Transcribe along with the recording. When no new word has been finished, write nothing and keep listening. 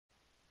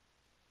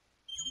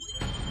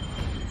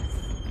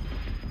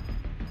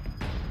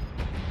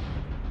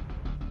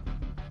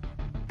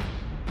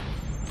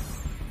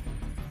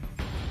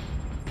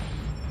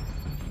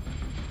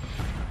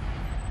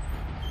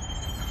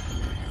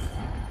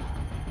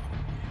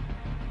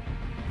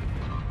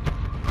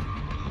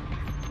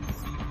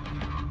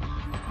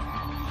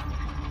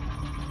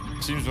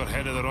Seems we're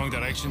headed the wrong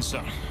direction,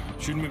 sir.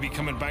 Shouldn't we be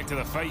coming back to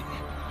the fight?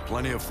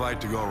 Plenty of fight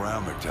to go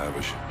around,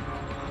 McTavish.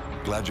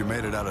 Glad you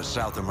made it out of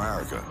South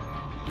America.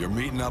 You're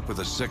meeting up with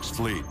the 6th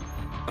Fleet.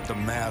 What the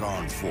Mad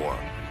on for?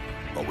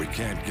 But we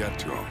can't get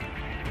to them.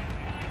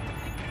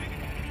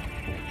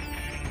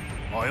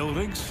 Oil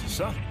rigs,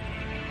 sir?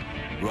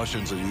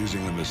 Russians are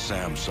using them as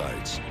SAM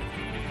sites.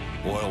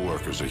 Oil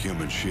workers are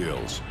human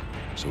shields,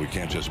 so we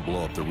can't just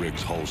blow up the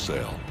rigs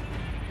wholesale.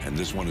 And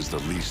this one is the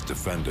least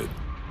defended.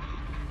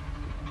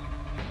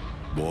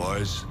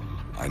 Boys,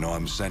 I know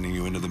I'm sending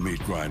you into the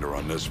meat grinder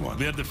on this one.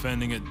 They're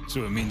defending it,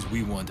 so it means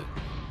we want it.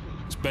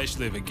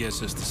 Especially if it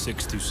gets us to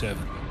 627.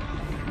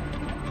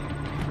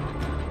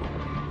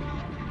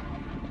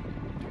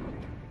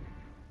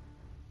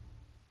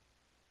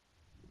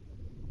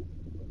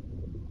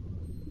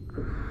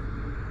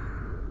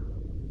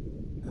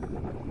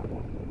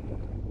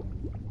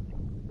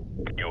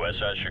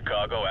 USS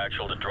Chicago,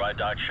 actual to dry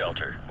dock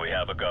shelter. We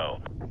have a go.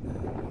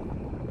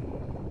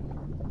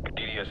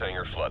 DDS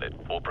hangar flooded.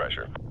 Full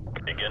pressure.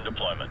 Begin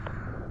deployment.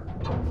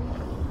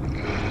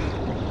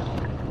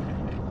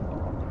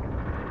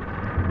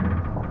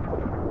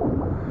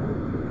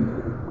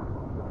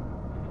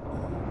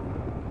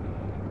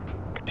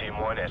 Team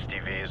 1,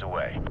 SDV is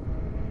away.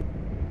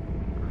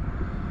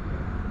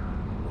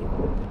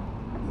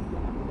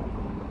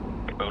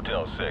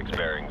 Hotel 6,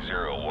 bearing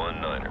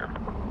 019er.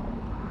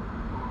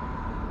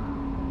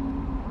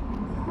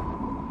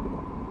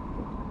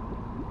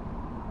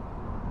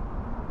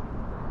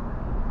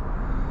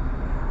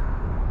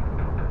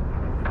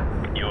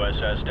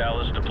 USS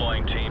Dallas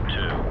deploying Team 2.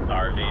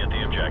 RV at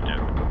the objective.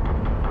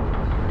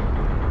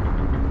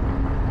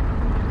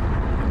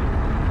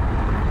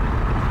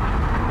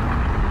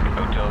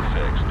 Hotel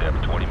 6,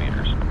 depth 20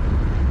 meters.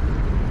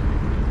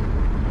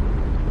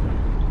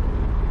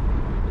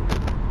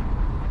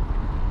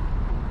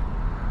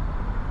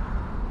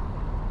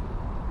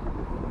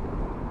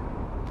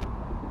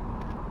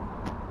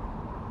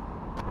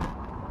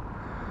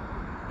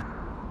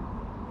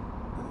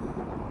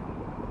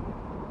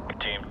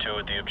 Team 2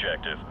 at the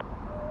objective.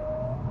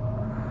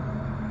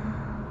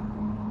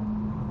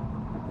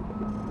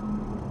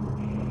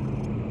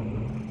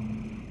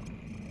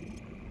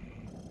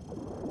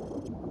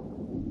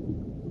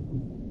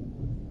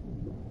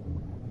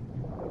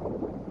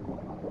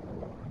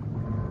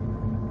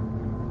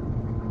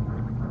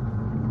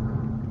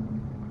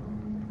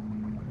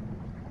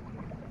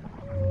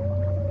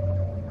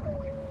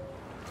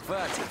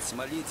 Хватит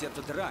смолить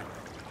эту дрань.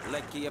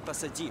 Легкие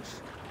посадишь.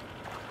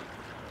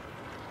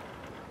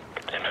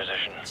 In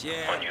position.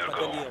 Те On your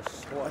go. подолешь.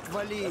 О,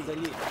 отвали.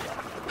 Подали.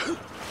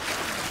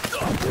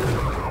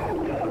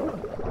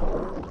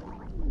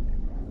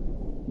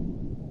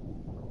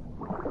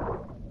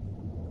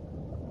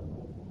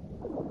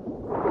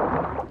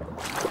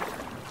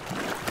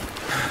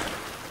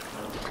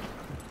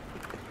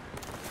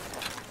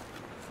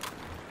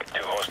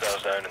 Two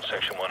hostiles down in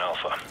Section 1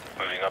 Alpha.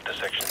 Moving up to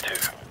Section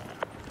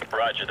 2.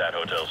 Roger that,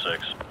 Hotel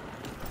 6.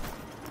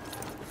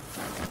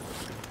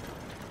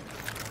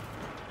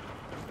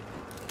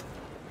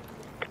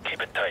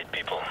 Keep it tight,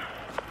 people.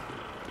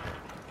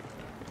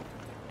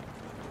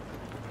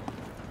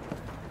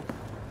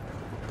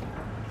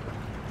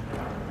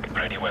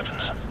 Ready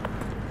weapons.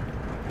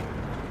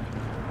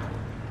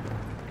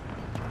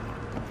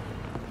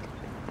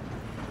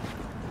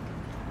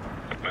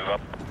 Move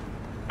up.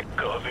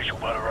 Go visual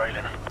while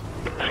arriving.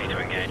 Free to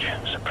engage.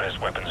 Suppress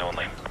weapons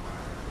only.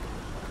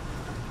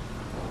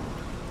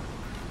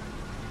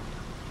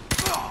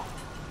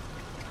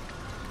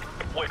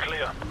 We're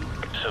clear.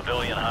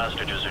 Civilian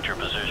hostages at your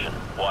position.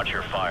 Watch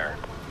your fire.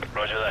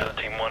 Roger that.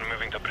 Team 1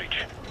 moving to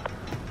breach.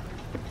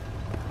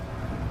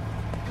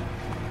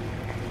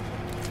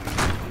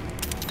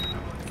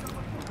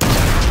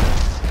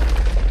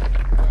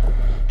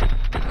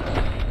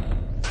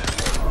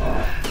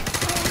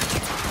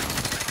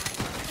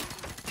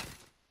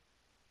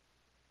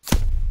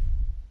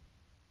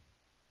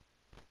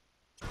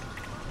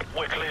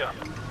 We're clear.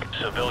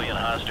 Civilian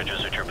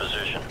hostages at your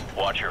position.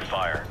 Watch your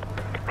fire.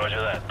 Roger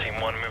that. Team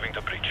 1 moving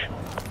to breach.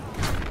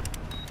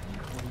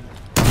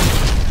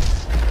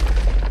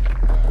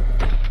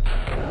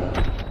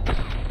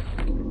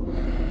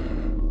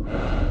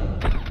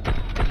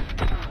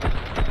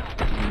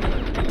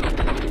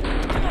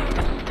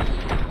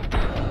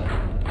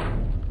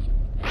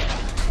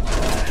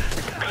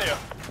 Clear.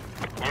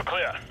 We're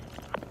clear.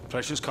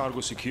 Precious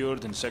cargo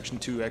secured in Section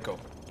 2 Echo.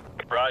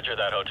 Roger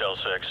that, Hotel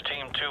 6.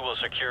 Team 2 will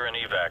secure an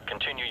evac.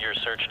 Continue your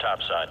search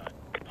topside.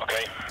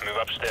 Okay, move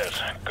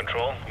upstairs.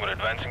 Control, we're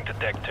advancing to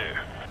Deck 2.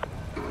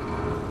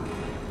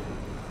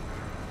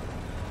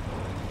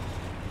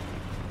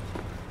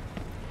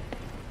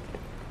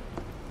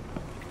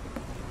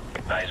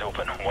 Eyes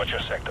open. Watch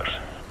your sectors.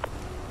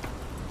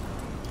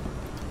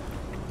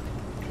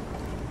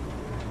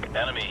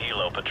 Enemy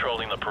helo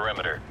patrolling the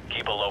perimeter.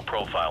 Keep a low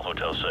profile,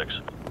 Hotel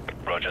 6.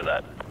 Roger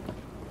that.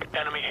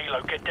 Enemy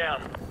helo, get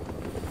down.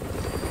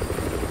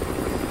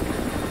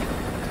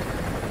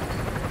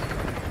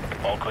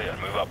 All clear.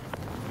 Move up.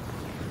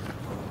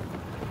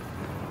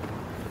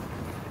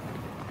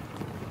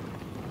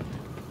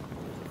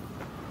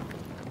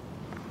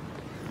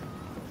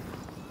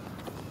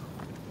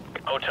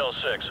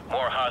 6.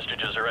 More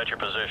hostages are at your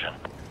position.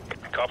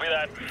 Copy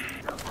that.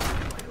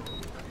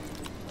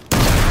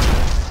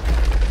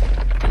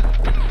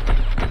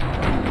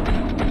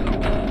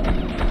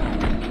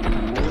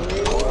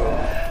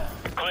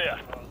 Clear.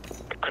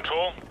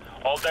 Control,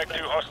 all deck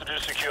 2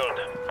 hostages secured.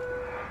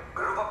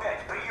 Группа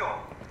 5, прием!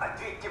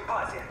 Ответьте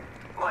базе!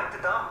 Мать, ты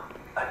там?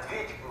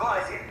 Ответь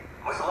базе!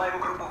 Мы слаем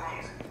группу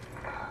вниз.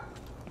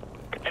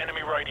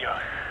 Enemy radio.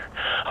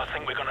 I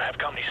think we're gonna have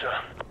company, sir.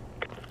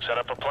 Set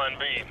up a plan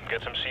B.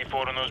 Get some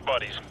C4 on those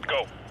bodies.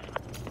 Go.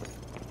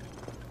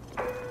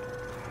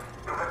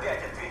 Группа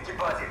 5, ответьте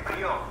базе!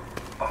 Прием!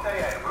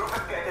 Повторяю, группа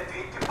 5,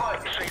 ответьте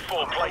базе!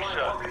 C4, place,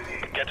 sir.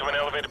 Get to an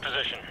elevated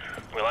position.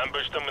 We'll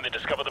ambush them when they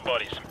discover the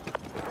bodies.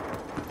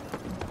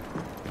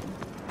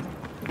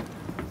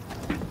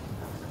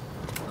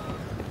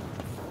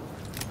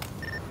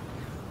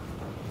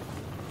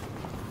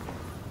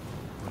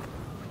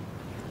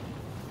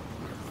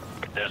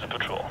 There's a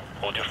patrol.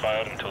 Hold your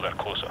fire until they're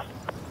closer.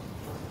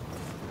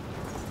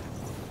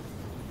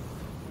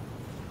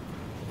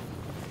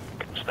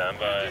 Stand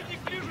by.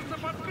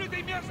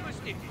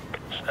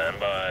 Stand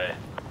by.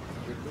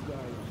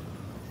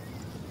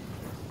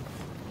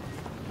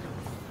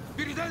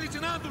 Передай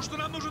лейтенанту, что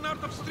нам нужен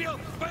артобстрел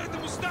по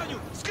этому зданию!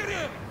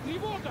 Скорее!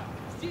 Тревога!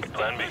 Здесь...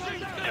 Plan B.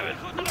 Do it.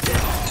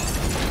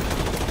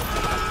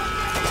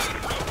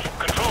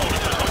 Control,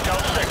 this is Hotel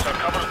 6. Our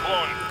cover's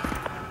blown.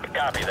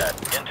 Copy that.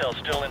 Intel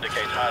still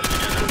indicates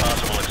hostages and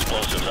possible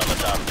explosives on the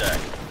top deck.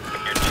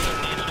 Your team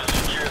needs to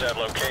secure that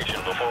location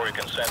before we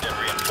can send in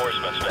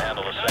reinforcements to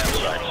handle the SAM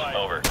sites.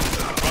 Over.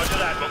 Roger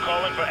that. We'll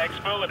call in for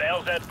Exfil at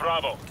LZ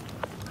Bravo.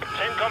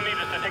 CENTCOM needs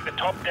us to take the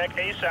top deck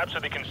ASAP so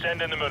they can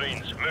send in the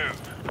Marines. Move.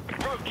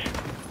 Roach.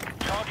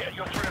 Target at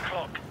your 3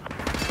 o'clock.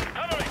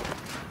 Cover me.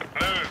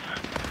 Move.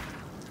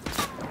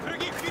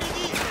 Враги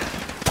впереди!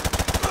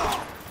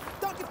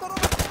 Танки второго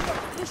сектора!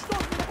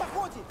 Уничтожены на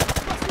подходе!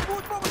 Вас не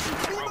будет помощи!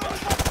 Принимаю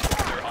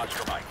They're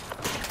Oscar Mike.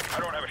 I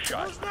don't have a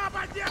shot. Нужна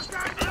поддержка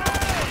огня!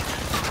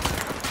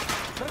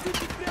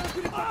 Противник прямо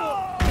перед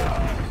тобой!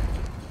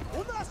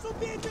 У нас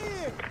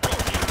убитые!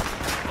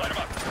 Light him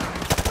up.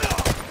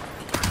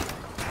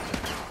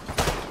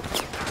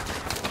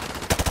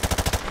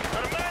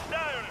 Got a man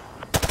down.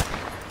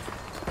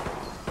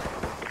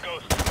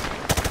 Ghost.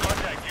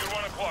 Contact. You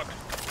 1 o'clock.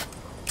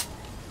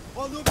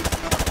 Он убит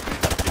снова!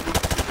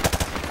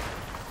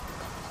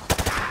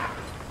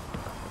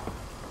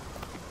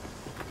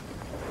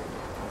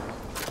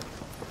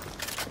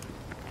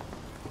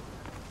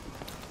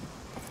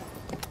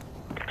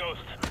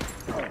 Ghost.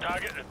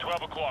 Target at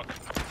 12 o'clock.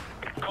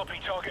 Copy.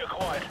 Target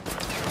acquired.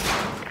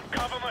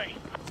 Cover me.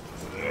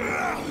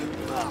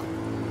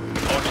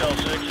 Hotel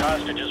 6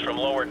 hostages from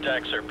lower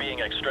decks are being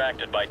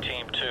extracted by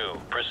Team 2.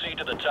 Proceed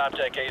to the top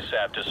deck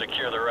ASAP to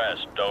secure the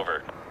rest.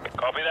 Over.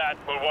 Copy that.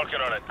 We're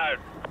working on it. Out.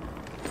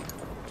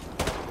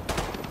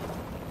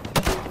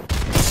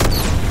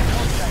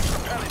 Contact.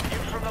 Propelling you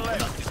from the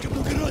left.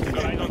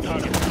 Got eyes on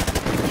target.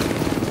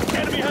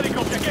 Enemy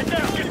helicopter. Get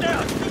down. Get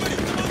down.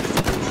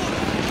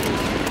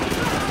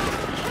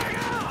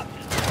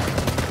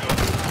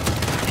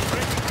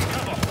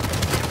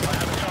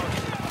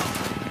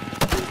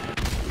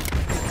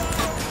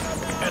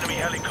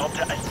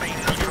 Helicopter has been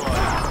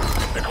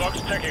neutralized. The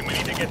clock's ticking. We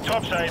need to get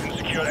topside and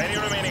secure any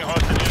remaining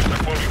hostages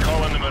before we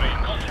call in the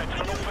Marines. Contact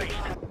from the east.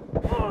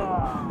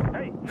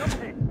 Hey,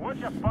 Nupsy, watch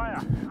your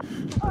fire.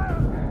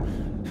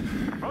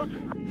 Roach,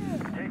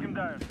 take him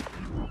down.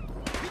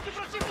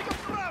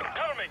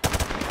 Cover me.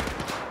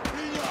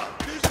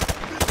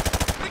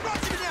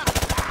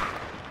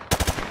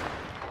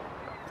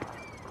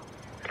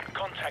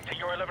 Contact at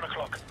your 11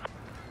 o'clock.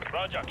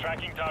 Roger,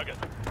 tracking target.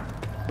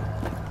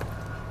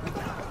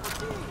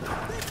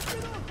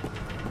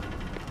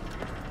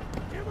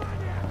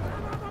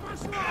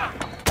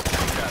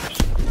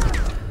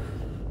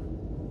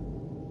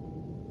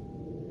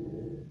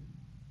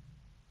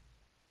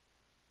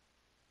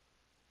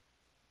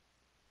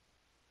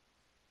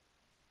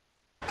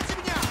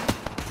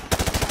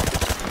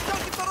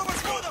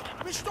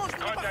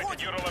 Contact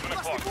at your 11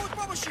 o'clock.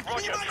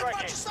 Roger,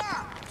 tracking.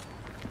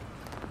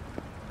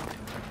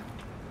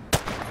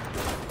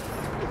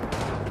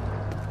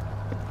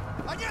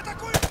 Они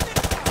атакуют!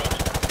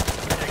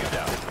 Take him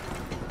down.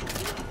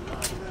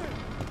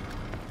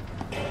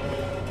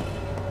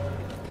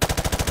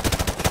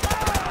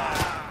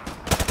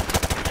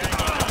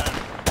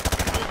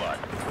 Move on.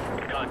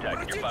 Contact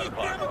at your 5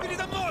 o'clock. Прямо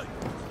передо мной!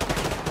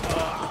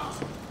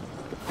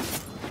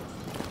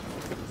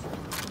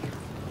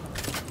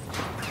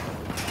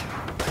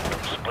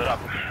 Split up.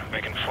 We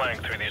can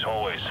flank through these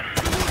hallways.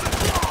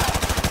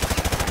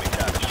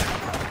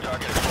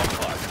 Target at 12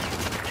 o'clock.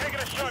 Taking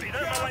a shot. He's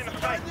out of my line of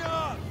sight.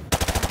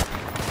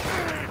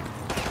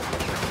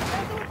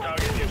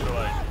 Target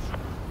neutralized.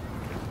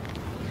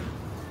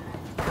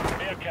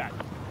 Bearcat.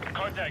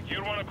 Contact.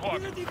 You're 1 o'clock.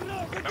 I'm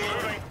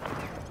moving.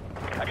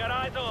 I got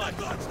eyes on.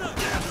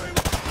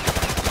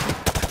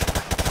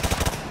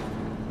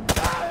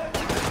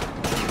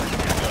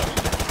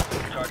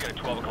 Target at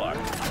 12 o'clock.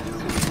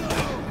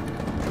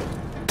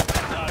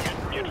 Target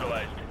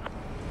neutralized.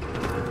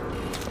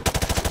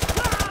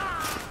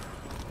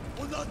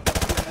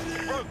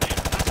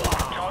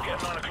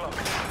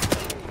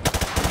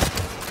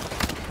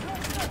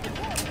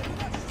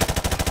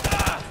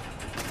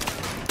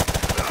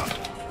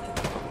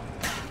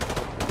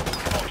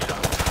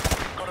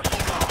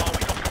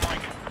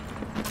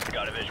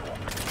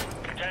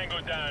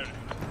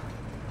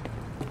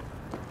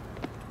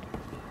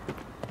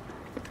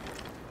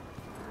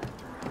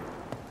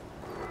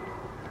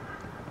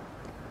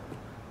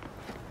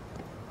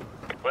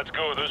 Let's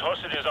go. Those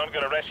hostages aren't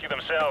going to rescue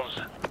themselves.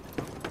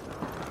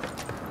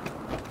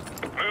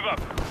 Move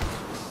up.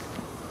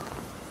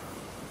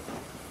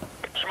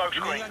 Smoke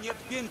У меня screen. нет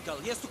винтов.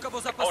 Есть у кого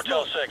запасной?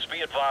 Hotel 6,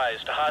 be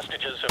advised.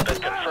 Hostages have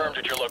been confirmed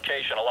at your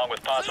location along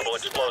with possible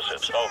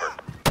explosives. Over.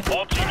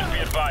 All teams be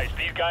advised.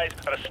 These guys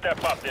are a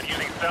step up. They're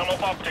using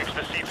thermal optics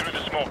to see through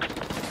the smoke.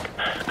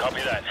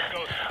 Copy that.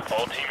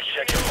 All teams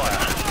check your fire.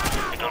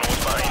 We don't know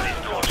what's behind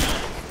these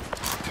doors.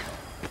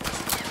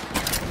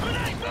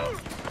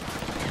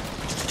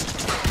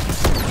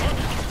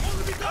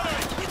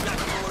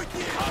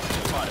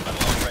 Hostage spotted by the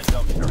long red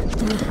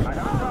dumpster.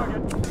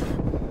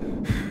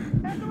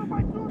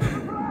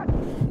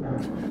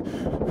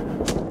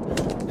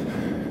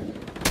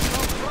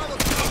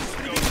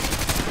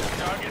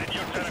 Target at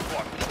your 10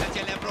 o'clock.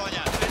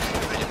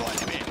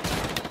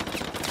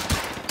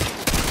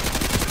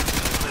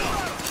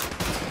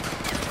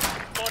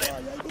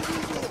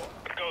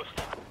 Ghost.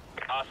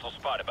 Hostile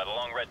spotted by the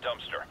long red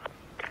dumpster.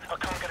 I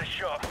can't get a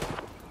shot.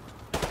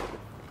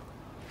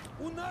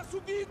 У нас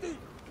убитый!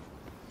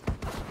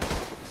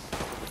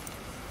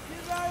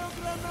 Кидаю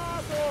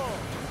гранату!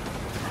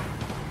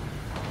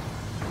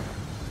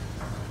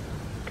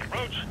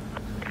 Roach.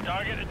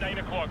 Target at 9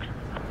 o'clock.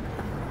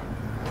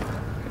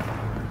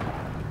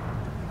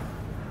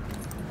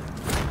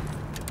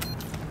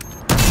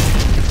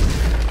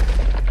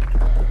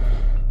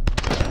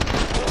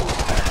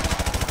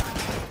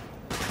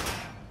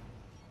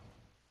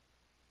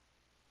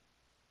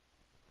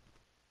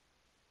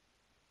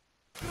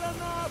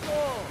 Гранату!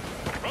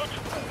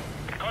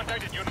 Roach.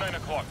 Contacted you at 9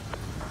 o'clock.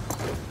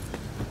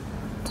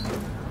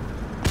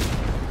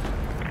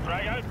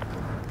 Frag out.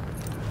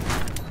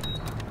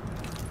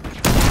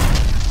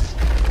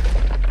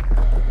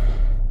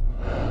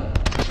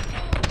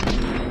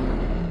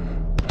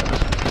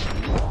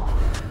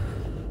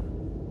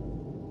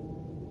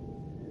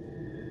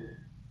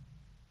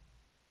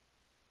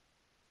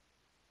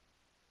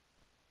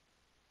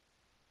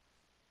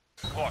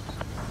 Clock.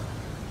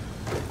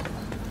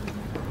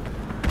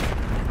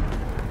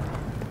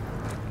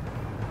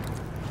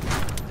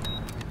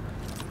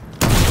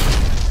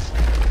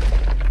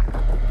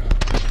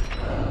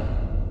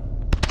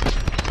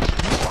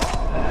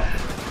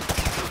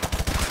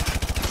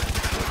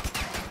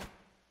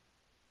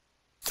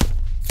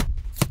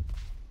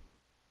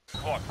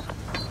 Clock.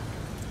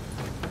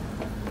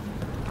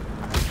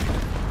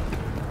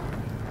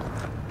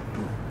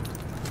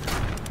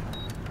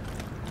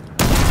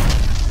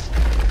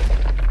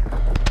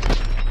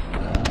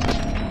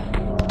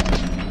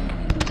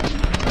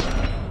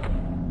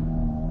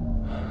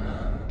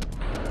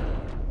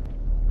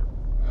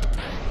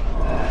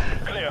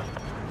 Clear.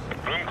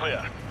 Room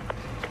clear.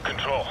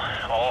 Control.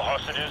 All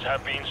hostages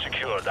have been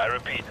secured. I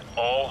repeat,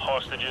 all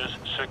hostages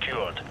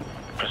secured.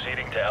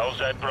 Proceeding to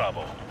LZ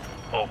Bravo.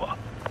 Over.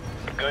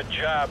 Good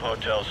job,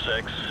 Hotel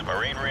 6.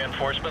 Marine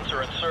reinforcements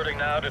are inserting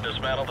now to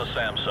dismantle the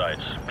SAM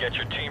sites. Get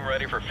your team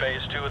ready for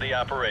Phase 2 of the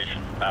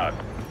operation. Out.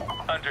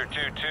 Hunter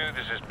 2-2,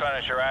 this is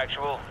Punisher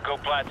Actual. Go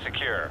plat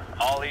secure.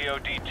 All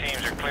EOD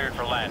teams are cleared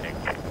for landing.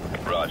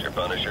 Roger,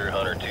 Punisher.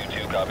 Hunter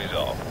 2-2 copies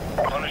all.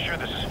 Punisher,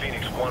 this is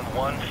Phoenix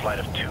 1-1, flight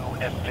of 2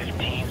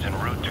 F-15s en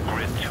route to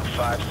grid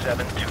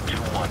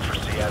 257221 for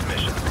SEAD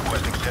mission.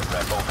 Requesting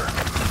sitrep, over.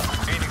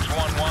 Phoenix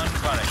 1-1,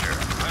 Punisher.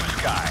 Blue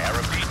sky, I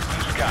repeat,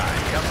 blue sky.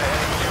 Come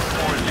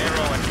heading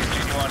 240 and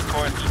continue on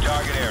course to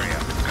target area.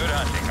 Good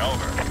hunting,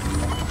 over.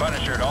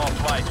 Punisher at all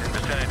flights in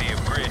vicinity of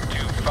grid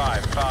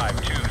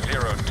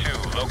 255202.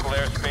 Local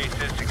airspace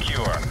is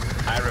secure.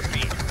 I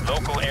repeat,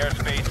 local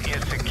airspace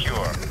is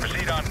secure.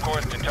 Proceed on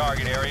course to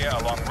target area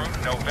along route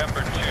November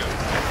 2.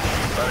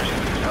 Punisher,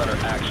 this is Hunter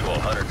Actual.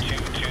 Hunter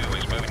 2-2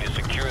 is moving to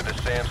secure the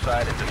SAM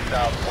site at the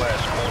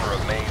southwest corner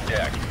of main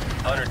deck.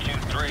 Hunter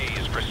 2-3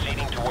 is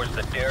proceeding towards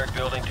the Derrick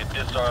building to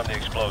disarm the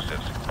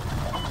explosives.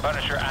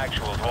 Punisher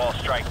Actual to all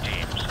strike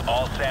teams.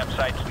 All SAM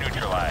sites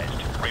neutralized.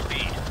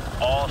 Repeat,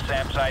 all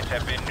SAM sites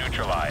have been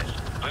neutralized.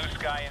 Blue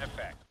sky in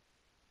effect.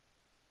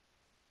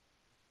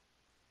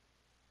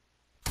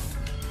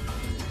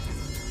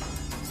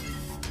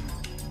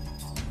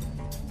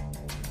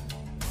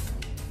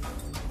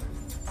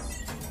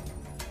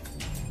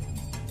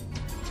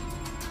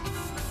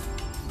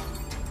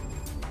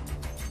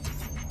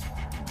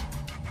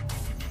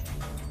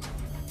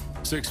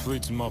 Sixth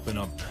Fleet's mopping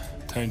up.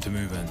 Time to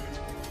move in.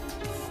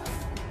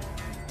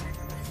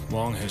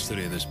 Long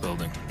history of this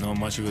building. Not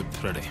much of it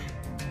pretty.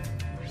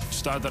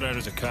 Started out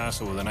as a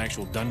castle with an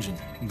actual dungeon,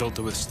 built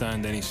to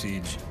withstand any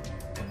siege.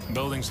 The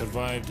building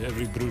survived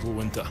every brutal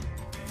winter.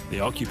 The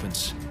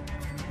occupants,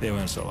 they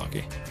weren't so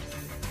lucky.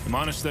 The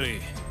monastery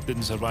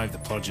didn't survive the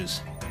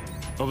purges.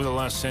 Over the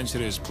last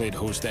century has played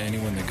host to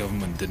anyone the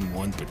government didn't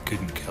want but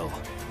couldn't kill.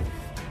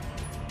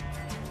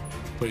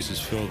 The place is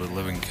filled with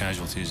living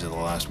casualties of the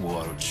last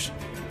war, which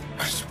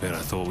I swear I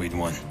thought we'd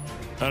won.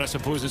 And I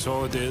suppose it's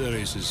all a day of the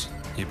races.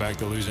 You back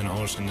the losing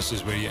horse and this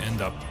is where you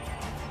end up.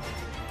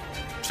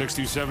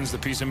 627's the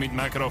piece of meat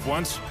Makarov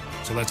wants,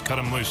 so let's cut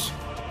him loose.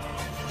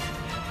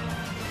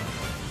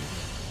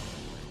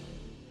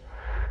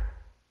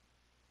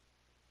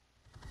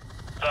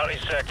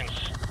 Seconds.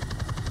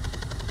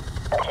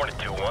 Hornet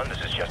 2-1, this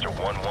is Chester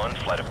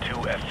 1-1, flight of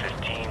 2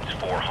 F-15s,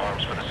 4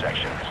 harms for the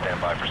section. Stand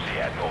by for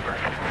SEAD, over.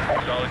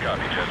 Solid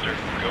copy, Chester.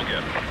 Go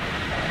get him.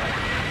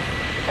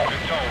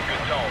 Good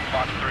tone.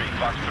 Fox 3,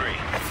 Fox 3.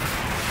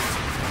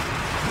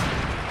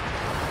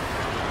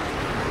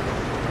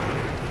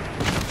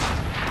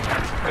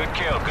 Good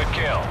kill.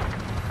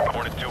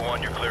 Hornet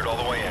 2-1, you're cleared all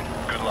the way in.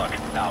 Good luck.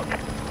 Out.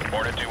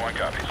 Hornet 2-1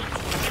 copies.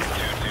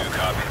 2-2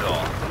 copies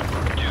all.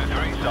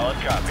 2-3, solid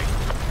copy.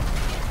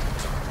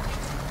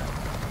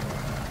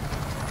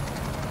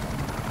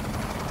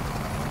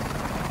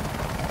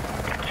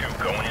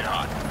 Going in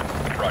hot.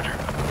 Roger.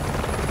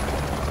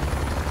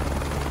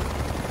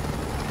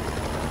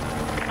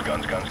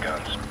 Guns.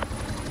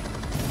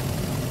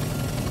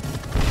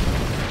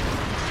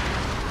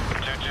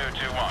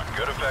 2-2-2-1.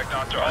 Good effect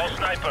on All target.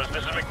 snipers,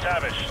 this is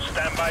McTavish.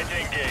 Stand by to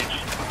engage.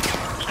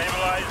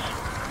 Stabilize.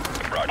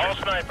 Roger. All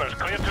snipers,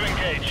 clear to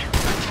engage.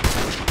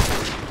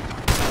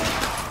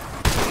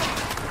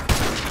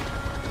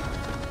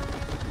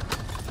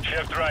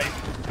 Shift right.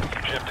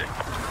 Shifting.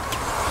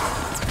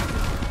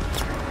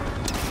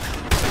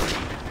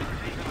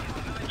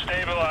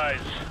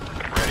 Stabilize.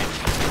 Ready.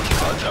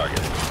 On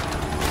target.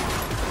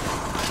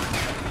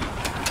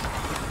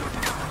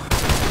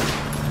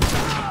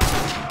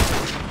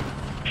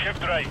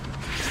 Shift right.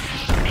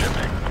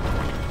 Shifting.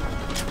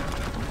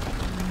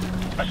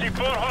 I see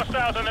 4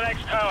 hostiles on the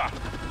next tower.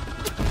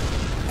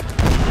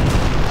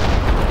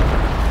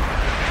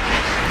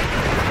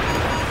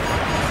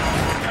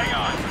 Hang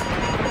on.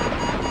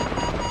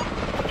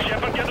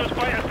 Shepard, get those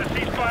fighters to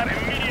cease fire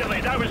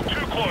immediately. That was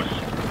too close.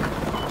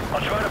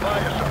 I'll try to buy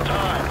you some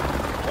time.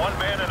 One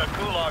man in a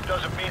gulag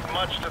doesn't mean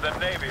much to the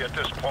Navy at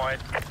this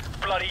point.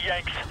 Bloody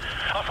Yanks.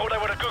 I thought they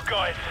were the good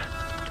guys.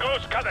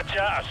 Ghost, cut the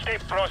chatter. Stay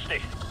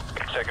frosty.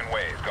 Second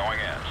wave going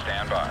in.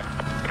 Stand by.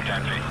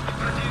 10 feet.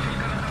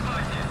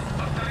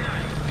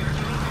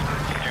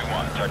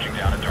 2-1 touching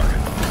down at target.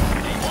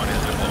 D1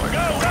 is deployed.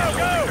 Go!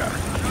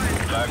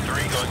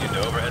 5-3 going into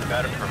overhead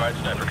pattern to provide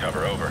sniper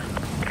cover. Over.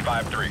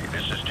 5-3,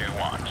 this is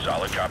 2-1.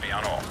 Solid copy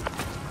on all.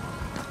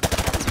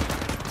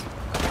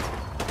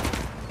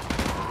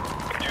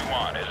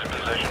 2-1 is in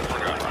position for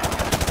gunrun.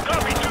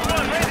 Copy,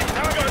 2-1, ready.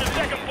 Now go to the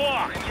second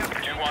floor.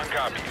 2-1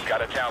 copies.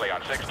 Got a tally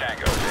on 6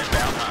 tangos.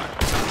 Inbound high.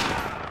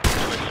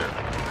 Switzer.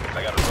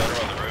 I got a runner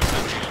on the roof of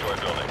the 2-story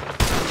building.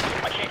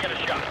 I can't get a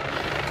shot.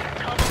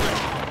 Cover me.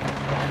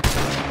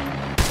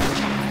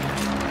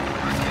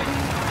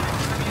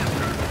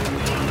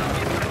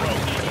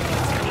 Roach.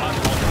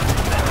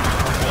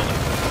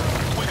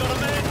 We got a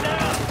man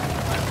down.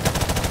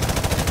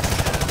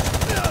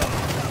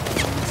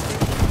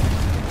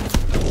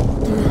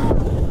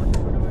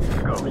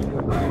 Ghost.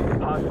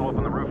 Hostile up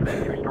on the roof of that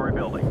 2-story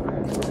building.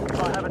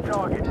 I have a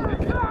target.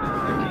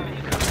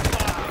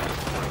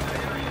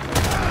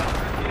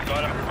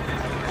 Got him.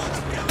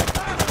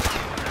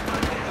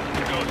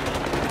 Ghost.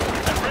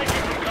 I'm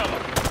breaking from cover.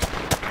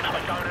 I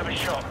don't have a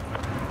shot.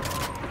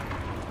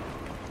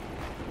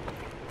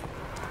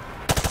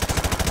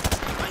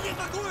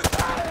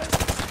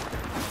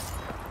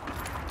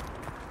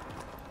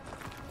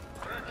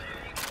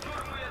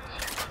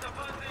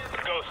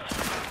 Ghost.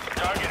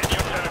 Target at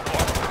your 10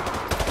 o'clock.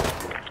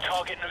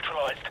 Target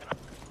neutralized.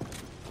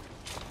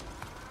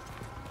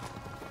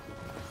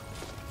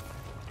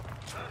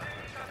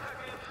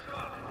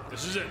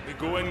 This is it. We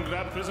go in,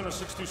 grab prisoner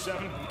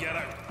 627, and get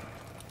out.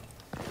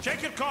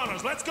 Check your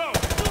corners. Let's go.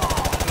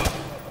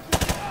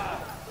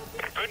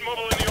 Good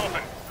mobile in the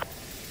open.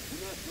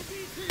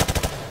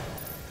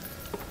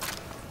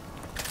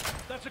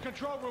 That's a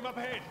control room up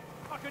ahead.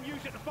 I can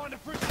use it to find a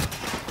prisoner.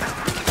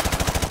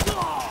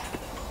 I'll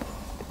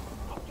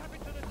tap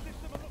into the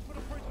system and look for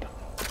the prisoner.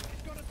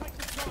 It's gonna take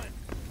some time.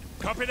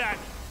 Copy that.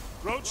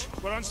 Roach,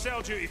 we're on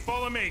cell duty.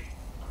 Follow me.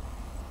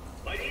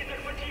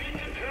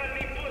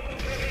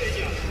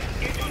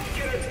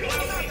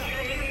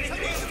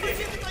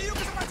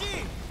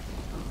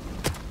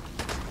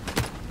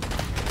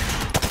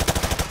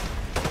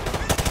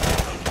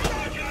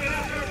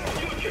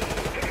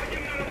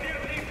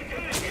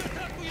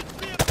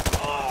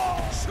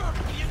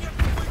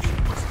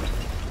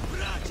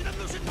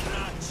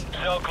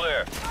 Cell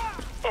clear.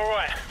 All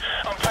right,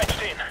 I'm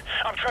patched in.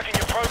 I'm tracking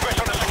your progress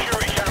on the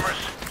security cameras.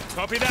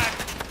 Copy that.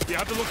 You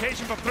have the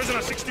location for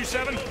prisoner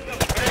 627?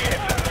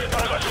 Negative.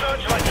 But I've got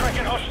searchlight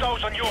tracking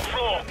hostiles on your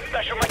floor.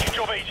 That should make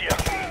your job easier.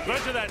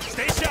 Roger that.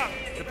 Stay sharp.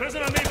 The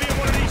prisoner may be in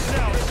one of these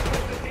cells.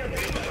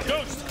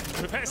 Ghost,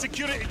 prepare a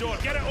security door.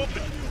 Get it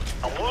open.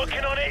 I'm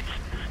working on it.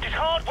 This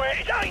hardware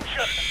is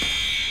ancient.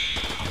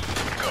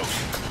 Ghost.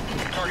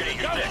 Target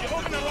Go, Eagle 6. you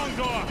open the long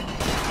door.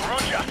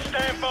 Roger,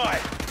 stand by.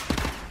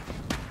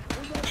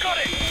 Got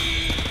it.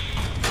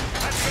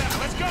 That's better.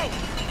 Let's go.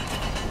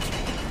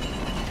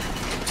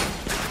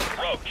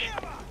 Roach.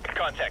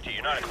 Contact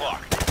you. 9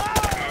 o'clock.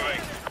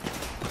 Moving.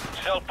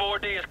 Cell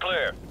 4D is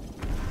clear.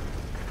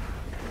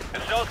 The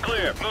cell's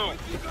clear. Move.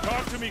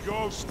 Talk to me,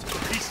 Ghost.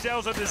 These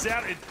cells are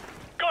deserted.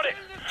 Got it.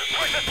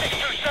 Prisoner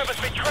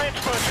 627's been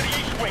transferred to the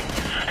east wing.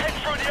 Head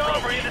through the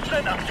armory in the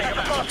center. Take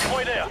a fast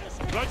way there.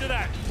 Roger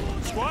that.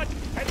 Squad,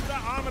 head to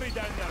that armory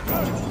enemy down there.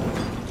 Go!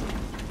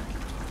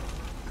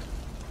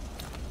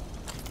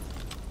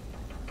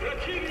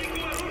 Противнику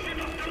оружие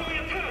на второй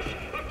этаж!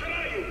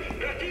 Повторяю!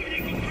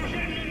 Противник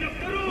окруженный на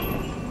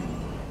втором!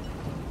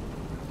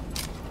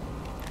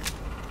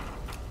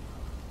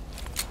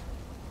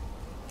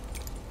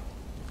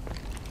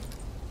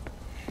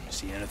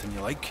 See anything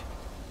you like?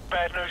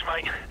 Bad news,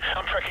 mate.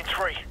 I'm tracking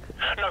 3.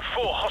 No,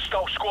 4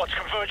 hostile squads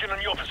converging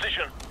on your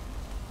position.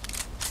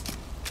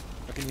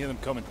 I can hear them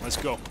coming. Let's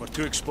go. We're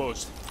too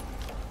exposed.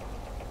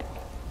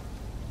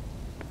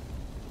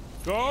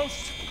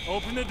 Ghost,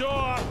 open the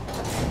door.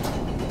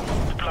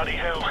 Bloody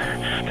hell.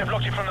 They've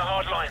locked it from the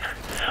hard line.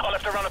 I'll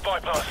have to run a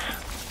bypass.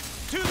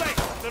 Too late.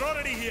 They're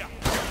already here.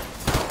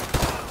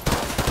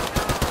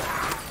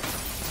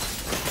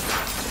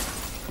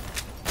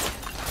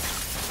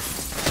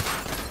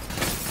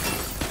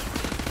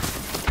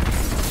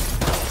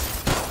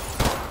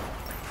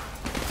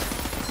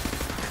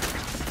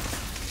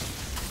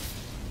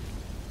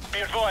 Be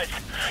advised,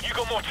 you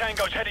got more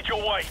tangos headed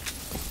your way.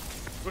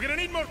 We're gonna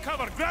need more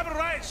cover. Grab a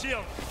riot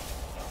shield.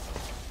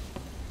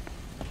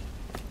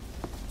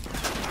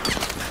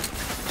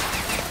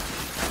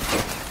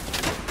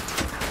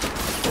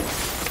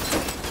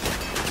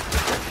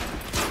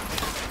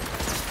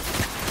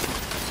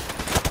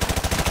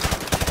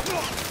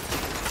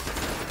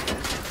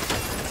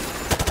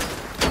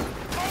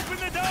 Open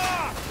the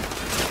door!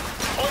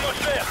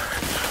 Almost there.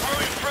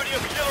 Moving through the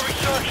auxiliary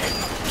circuit.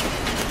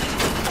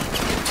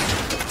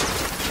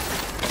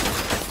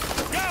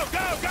 Go,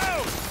 go, go!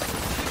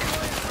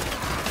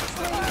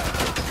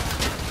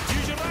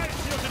 Use your riot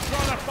shield to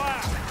draw the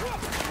fire.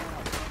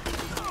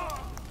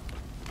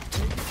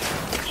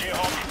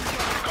 Jayhawk,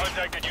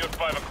 contacted you at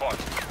 5 o'clock.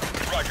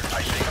 Roger,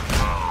 I see him.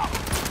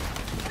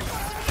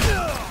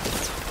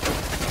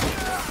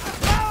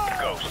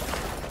 Ghost,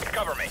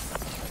 cover me.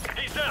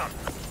 He's down.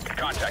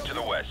 Contact to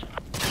the west.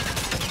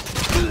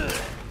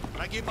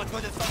 Враги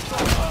подходят с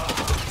востока.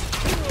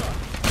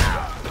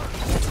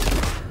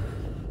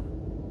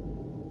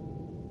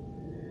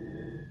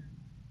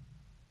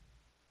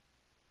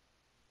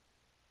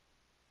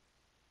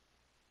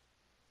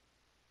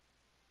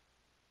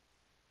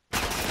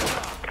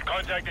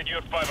 Contacted you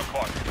at 5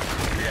 o'clock.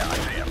 Yeah, I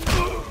see him.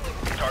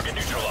 Target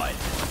neutralized.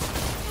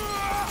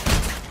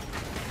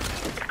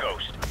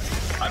 Ghost,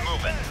 I'm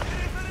moving.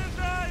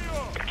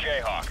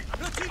 Jayhawk,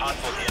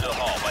 hostile at the end of the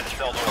hall by the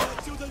cell door.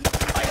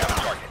 I have a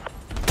target.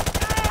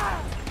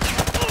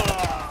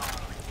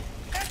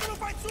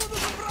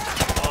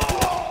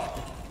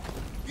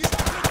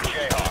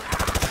 Jayhawk,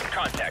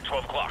 contact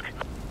 12 o'clock.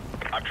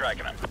 I'm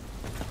tracking him.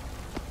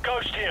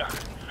 Ghost here.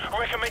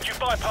 Recommend you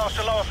bypass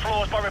the lower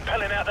floors by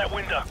rappelling out that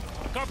window.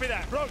 Copy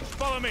that. Roach,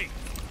 follow me.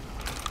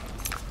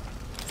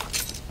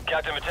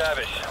 Captain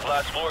McTavish,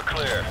 last floor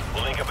clear.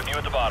 We'll link up with you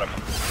at the bottom.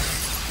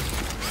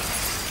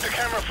 The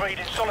camera feed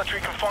in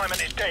solitary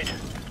confinement is dead.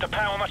 The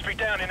power must be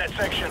down in that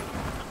section.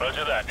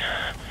 Roger that.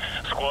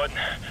 Squad,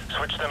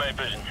 switch to night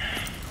vision.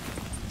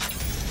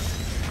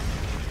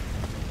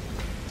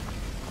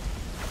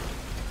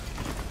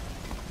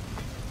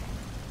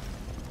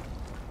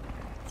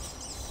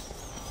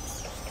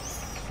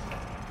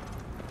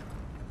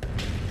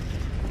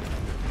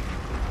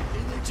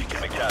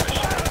 McTavish,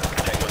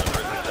 take what's a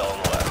prison cell on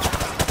the left.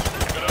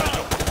 Good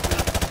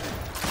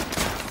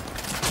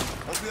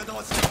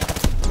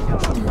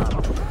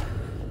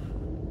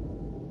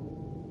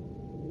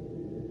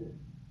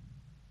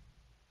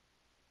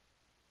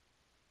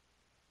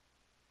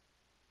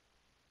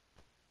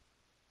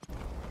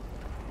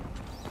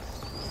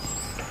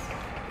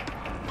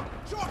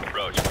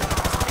Roach,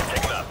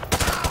 take him up.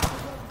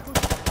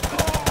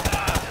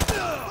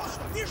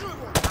 Вижу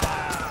его!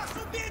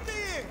 Убейте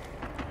их!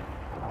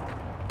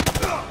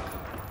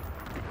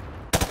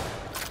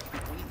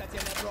 У них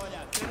нательная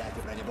броня! Стреляйте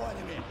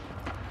бронебойными!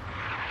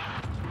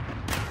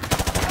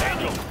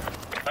 Angel,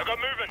 I've got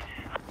movement.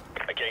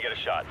 I can't get a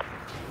shot.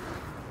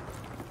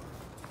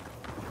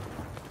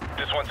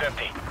 This one's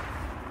empty.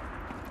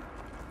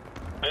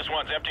 This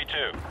one's empty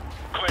too.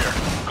 Clear,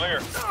 clear.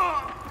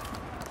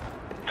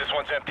 This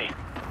one's empty.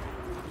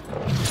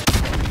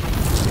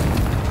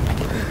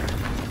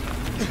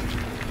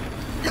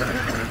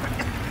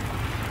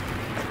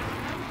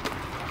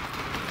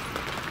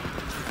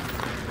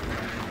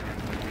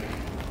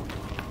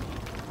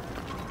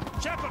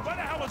 Shepard, what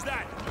the hell was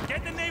that?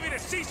 Get the Navy to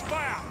cease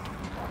fire!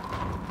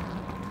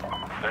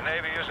 The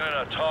Navy isn't in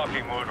a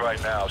talking mood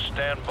right now.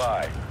 Stand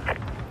by.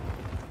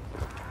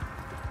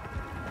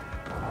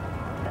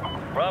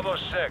 Bravo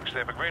 6,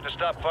 they've agreed to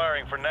stop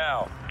firing for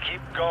now.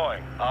 Keep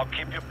going. I'll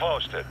keep you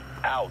posted.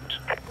 Out.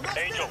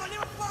 Angel,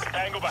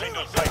 tango behind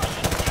those pipes.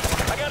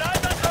 I got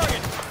eyes on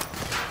target.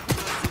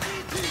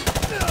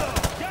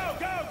 Go,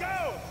 go,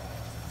 go!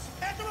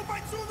 Этому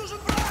бойцу нужен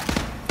враг!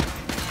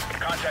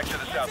 Contact to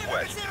the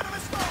southwest.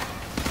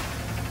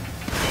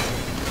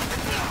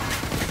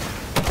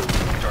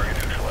 Target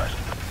neutralized.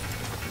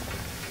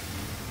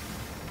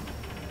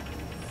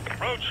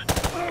 Roach,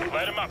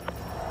 light him up.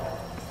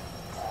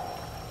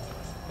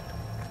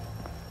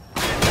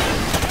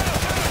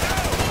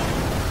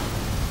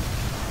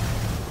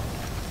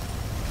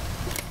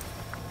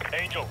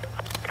 Angel.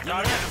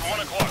 Target at 1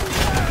 o'clock.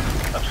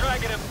 I'm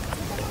tracking him.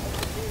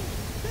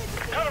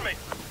 Cover me.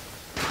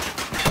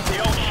 The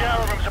old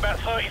shower room's about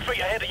 30 feet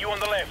ahead of you on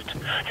the left.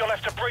 You'll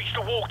have to breach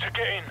the wall to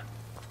get in.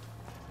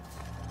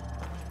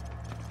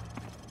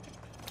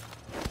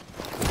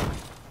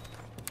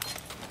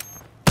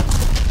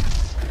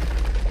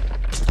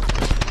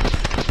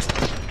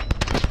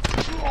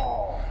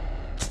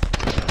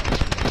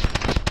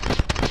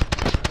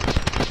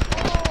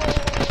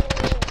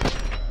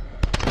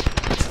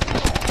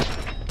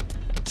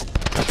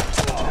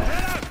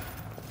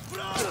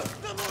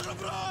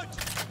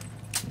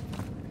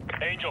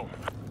 Angel,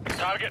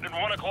 target at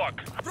 1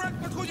 o'clock.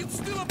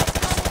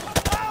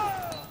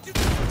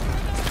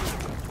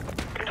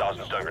 Toss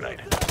a stun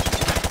grenade.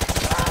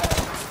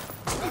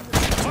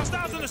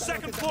 Hostiles on the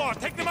second floor.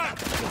 Take them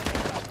out.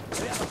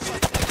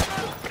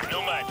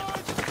 Nomad,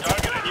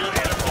 target at you at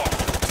 8 o'clock.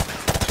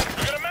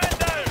 We got a man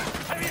down.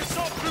 Heavy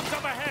assault groups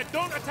up ahead.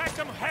 Don't attack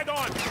them head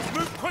on.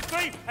 Move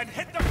quickly and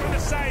hit them from the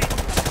side.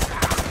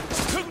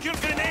 Cook your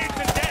grenades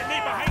and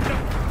detonate behind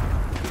them.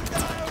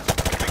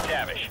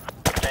 McTavish.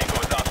 Tango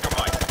with Oscar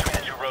Mike between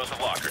the 2 rows of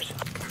lockers.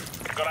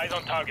 Got eyes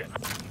on target.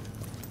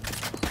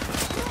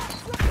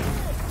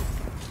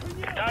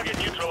 Target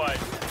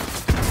neutralized.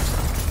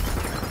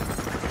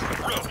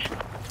 Roach.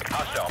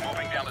 Hostile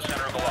moving down the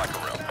center of the locker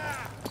room.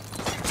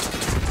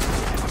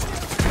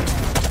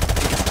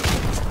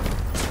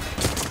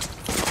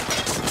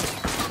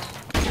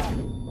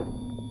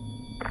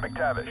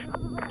 McTavish.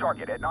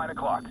 Target at 9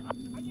 o'clock.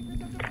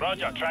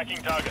 Roger, tracking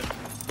target.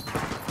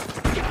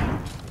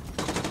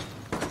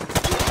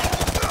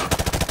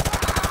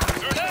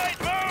 Grenade,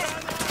 move!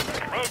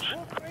 Roach,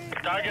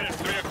 target at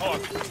 3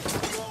 o'clock.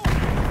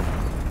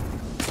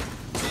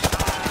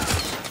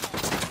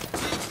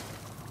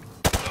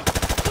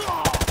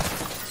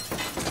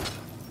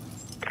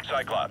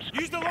 Cyclops.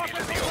 Use the locker.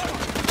 He's in the open.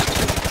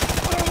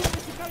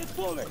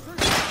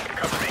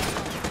 Cover me.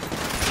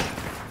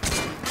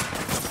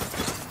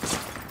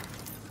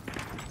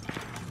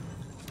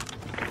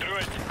 Through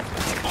it.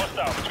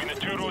 Hostile between the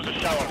 2 rows of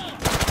showers.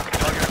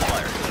 Target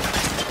acquired.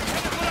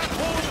 Head for that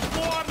hole in the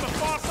floor on the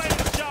far side of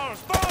the showers.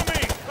 Follow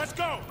me. Let's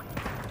go.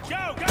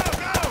 Go, go,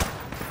 go.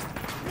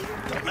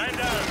 Man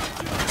down.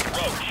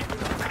 Roach.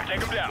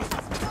 Take him down.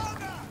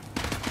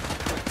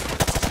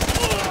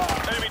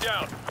 Enemy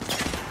down.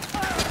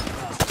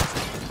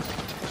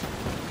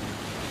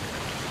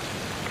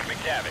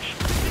 McTavish.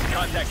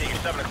 Contacting at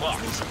 7 o'clock.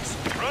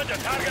 Roger,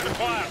 target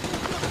acquired.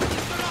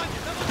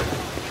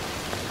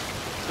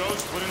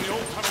 Ghost, we're in the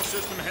old tunnel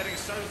system heading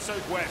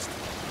south-southwest.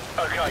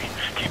 Okay,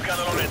 keep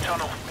gunning on that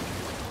tunnel.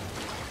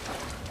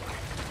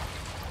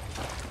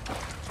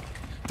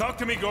 Talk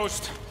to me,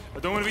 Ghost. I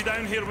don't want to be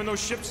down here when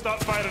those ships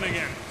start firing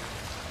again.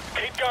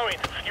 Keep going.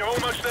 You're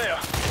almost there.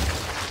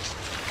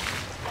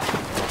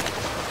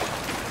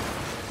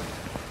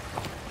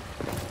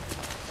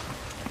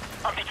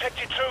 I've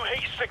detected 2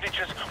 heat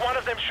signatures. One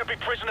of them should be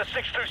prisoner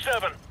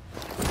 627.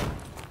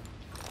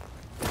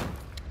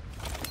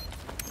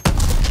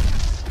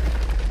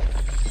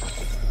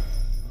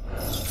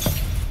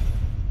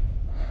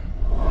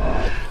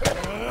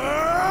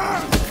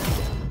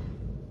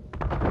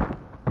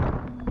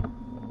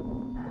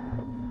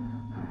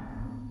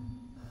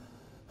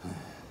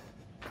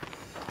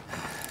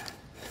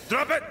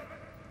 Drop it!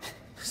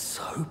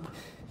 Soap?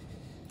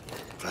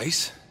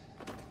 Price?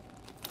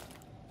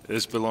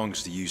 This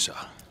belongs to you, sir.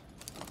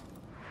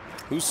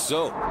 Who's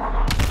Soap?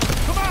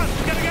 Come on!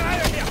 We gotta get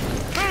out of here!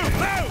 Move!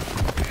 Move!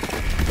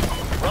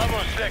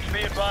 Bravo 6,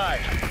 be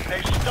advised.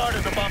 They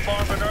started the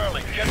bombardment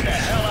early. Get the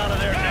hell out of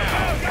there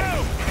now. Go!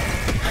 Go!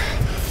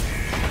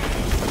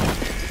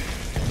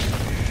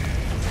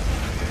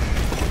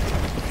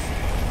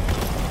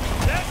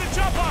 There's the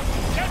chopper!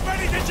 Get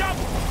ready to jump!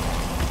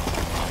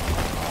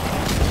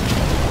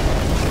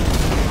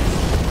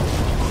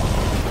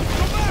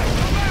 Go back!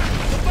 Go back!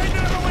 We'll find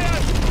another way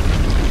out!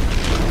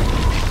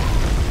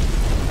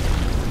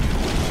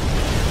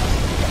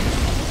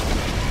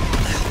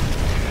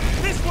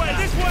 This way!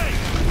 This way!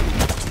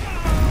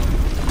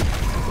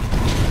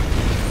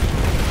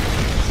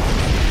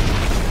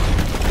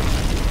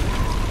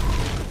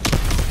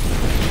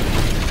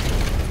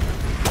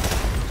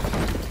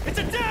 It's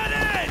a dead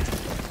end!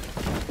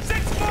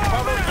 6-4!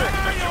 Bravo 6,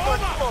 there's too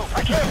much smoke.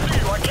 I can't see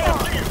you. I can't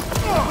see you.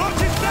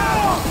 Roach is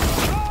down!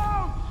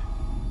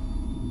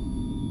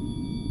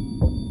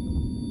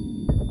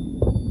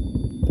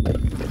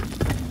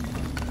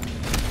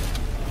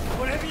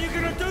 Whatever you're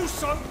gonna do,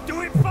 son,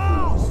 do it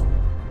fast!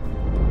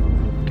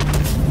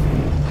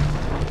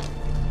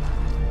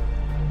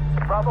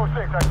 Bravo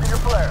 6, I see your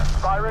flare.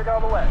 Spy rig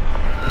on the way.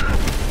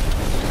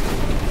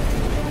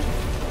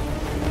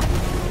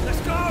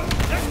 Let's go!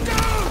 Let's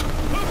go!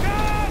 Hook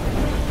up!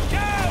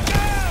 Go!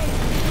 Go!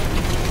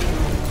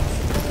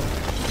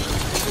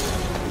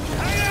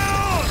 Hang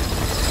on!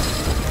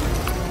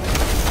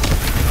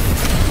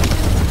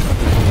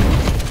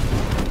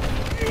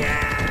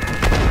 Yes!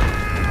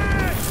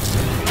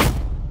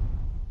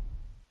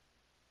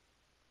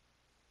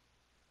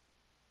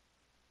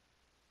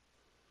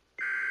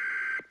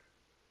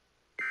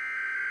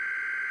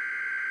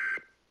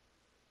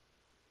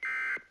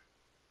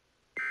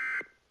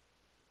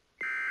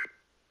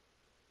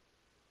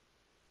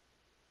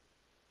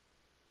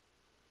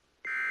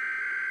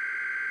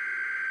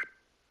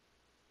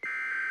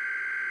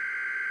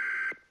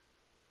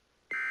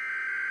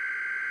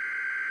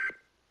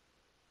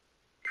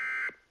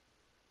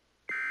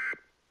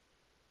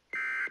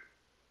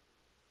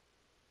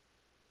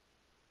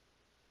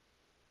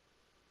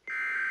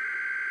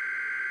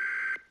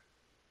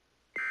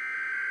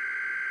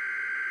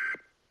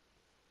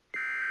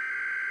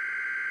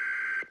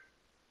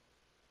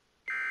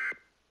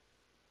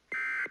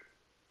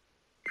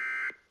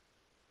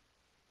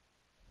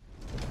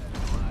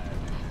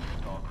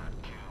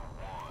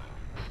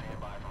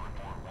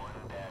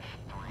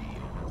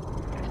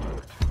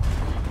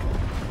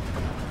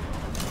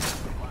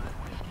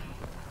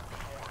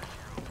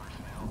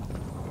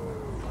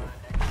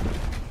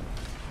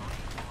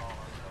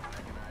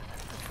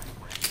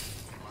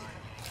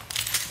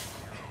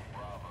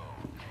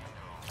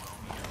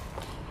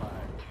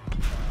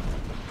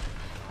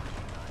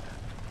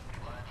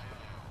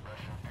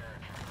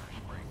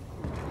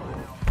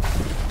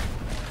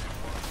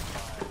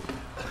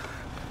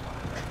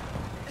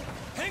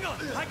 Hang on,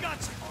 I got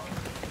you.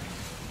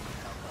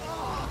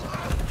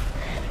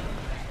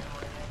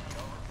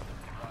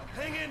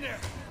 Hang in there.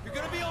 You're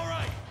gonna be all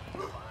right.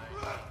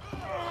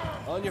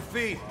 On your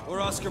feet.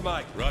 We're Oscar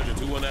Mike. Roger,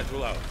 2-1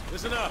 actual out.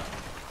 Listen up.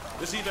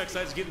 This evac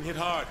site's getting hit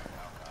hard.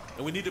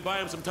 And we need to buy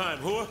him some time.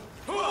 Hooah?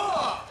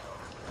 Hooah!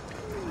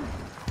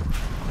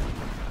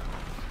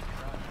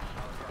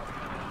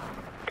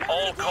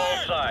 All call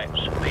signs. The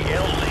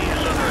LZ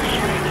is under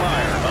extreme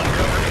fire.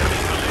 Uncover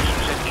enemy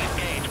positions and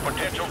engage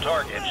potential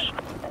targets.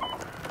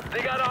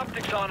 They got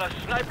optics on us.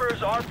 Snipers,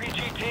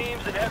 RPG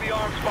teams, and heavy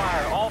arms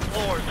fire. All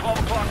floors, 12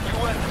 o'clock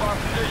due west of our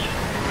position.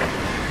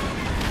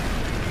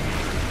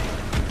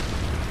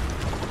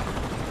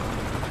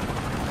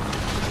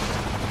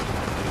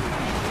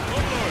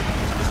 Overlord,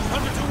 this is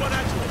Hunter 2-1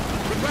 actual.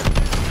 Request...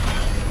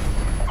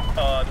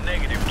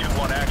 Negative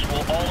 2-1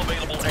 actual. All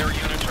available air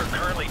units are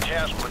currently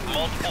tasked with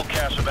multiple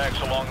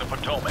Casevacs along the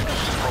Potomac.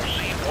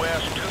 Proceed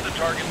west to the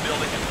target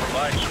building and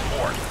provide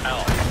support.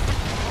 Out.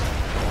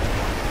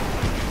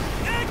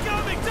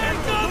 Incoming! Take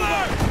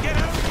cover! Get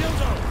out of the kill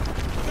zone!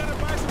 We gotta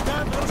buy some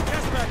time for those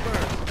Casevac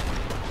birds.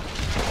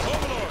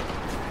 Overlord,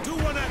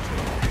 2-1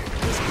 actual.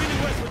 We're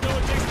screening west with no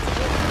adjacent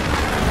support.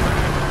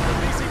 The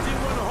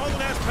BCT-1 are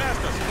hauling ass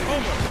past us.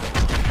 Over.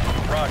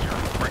 Roger.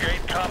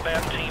 Brigade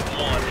Combat Team 1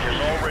 has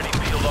already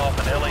peeled off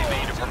an LAV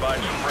to provide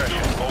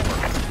suppression. Over.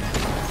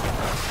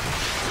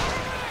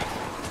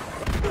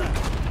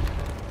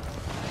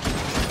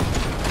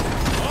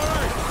 All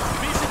right.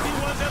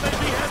 BCT-1's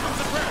LAV has been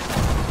suppressed.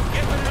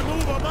 Get ready to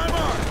move on my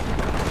mark.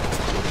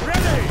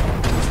 Ready!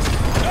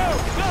 Go!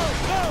 Go!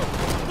 Go!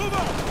 Move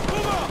on!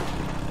 Move on!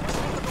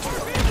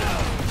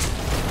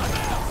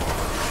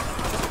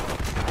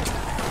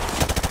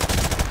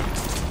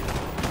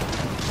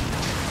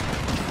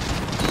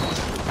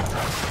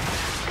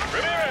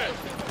 Ramirez!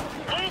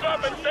 Move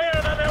up and stay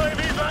on that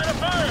LAV's line of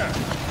fire!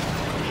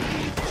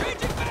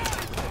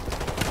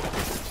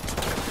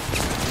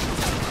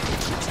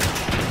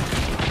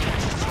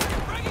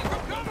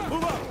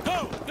 Move up! Go!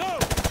 Go!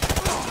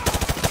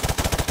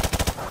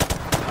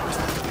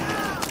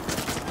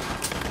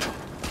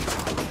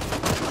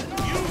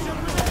 Use your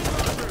grenade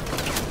launcher!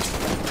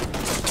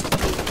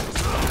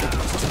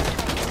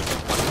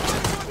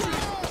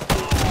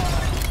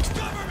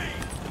 Cover me!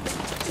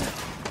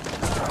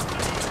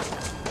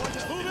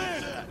 Move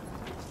in!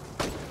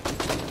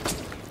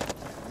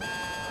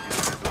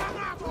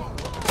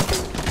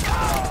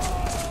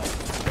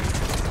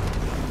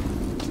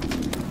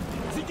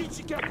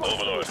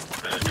 Overlord,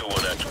 this is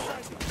 2-1 actual.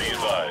 Be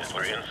advised,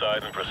 we're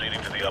inside and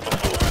proceeding to the upper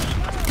floors.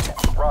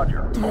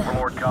 Roger.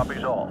 Overlord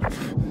copies all.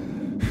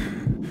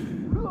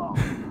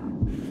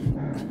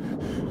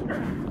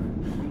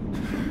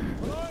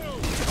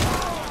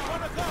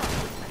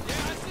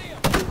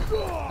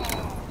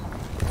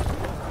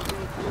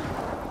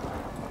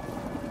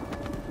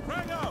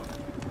 Frag out!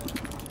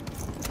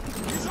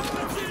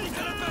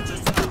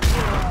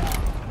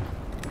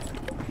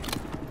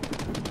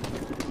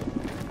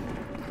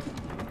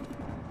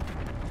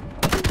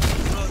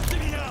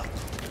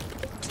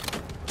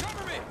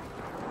 Cover me!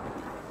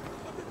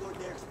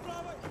 Побегунник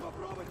справа и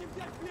попробуйте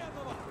взять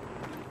пленного!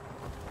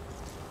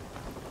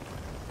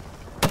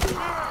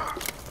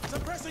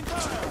 Suppressing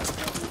fire!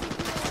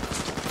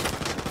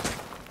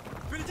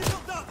 Впереди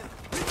солдаты!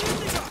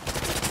 Противника!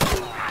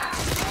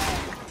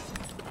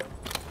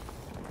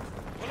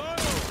 Hello!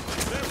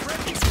 They're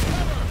breaking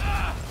cover!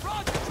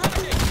 Roger,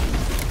 tracking!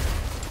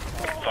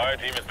 Fire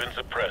team has been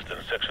suppressed in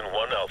Section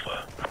 1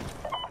 Alpha.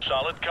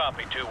 Solid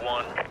copy,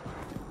 2-1.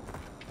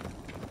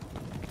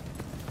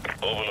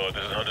 Overlord,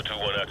 this is Hunter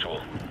 2-1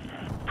 actual.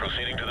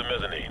 Proceeding to the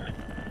mezzanine.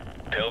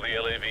 Tell the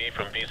LAV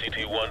from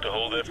BCT-1 to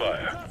hold their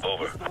fire.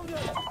 Over.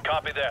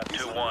 Copy that,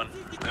 2-1.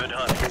 Good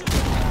hunting.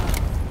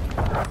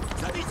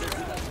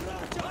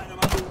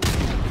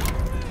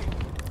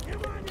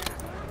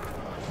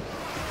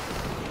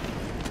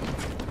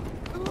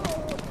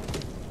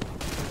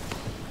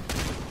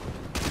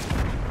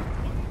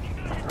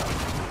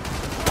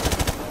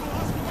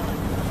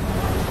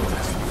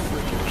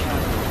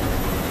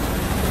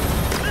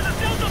 This is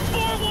Delta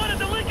 4-1 at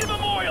the Lincoln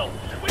Memorial.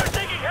 We are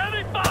taking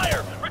heavy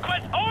fire.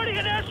 Request already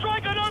an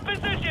airstrike on our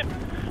position.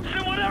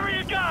 Send whatever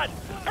you got.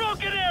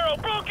 Broken arrow,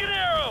 broken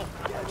arrow.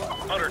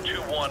 Hunter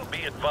 2-1,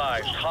 be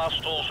advised.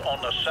 Hostiles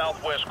on the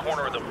southwest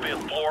corner of the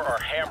 5th floor are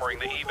hammering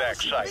the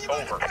evac site.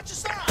 Over.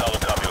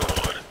 Solid copy,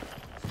 Overlord.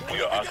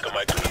 We are Oscar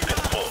Mike to the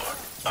 5th floor.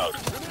 Out.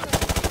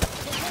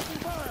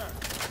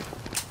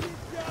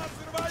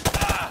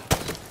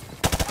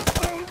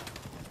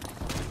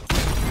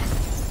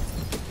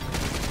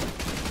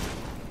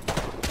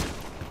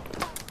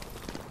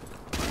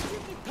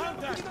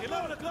 Contact!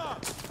 11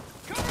 o'clock!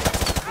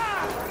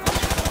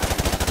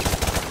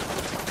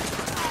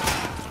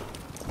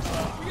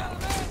 We got a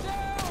man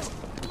down!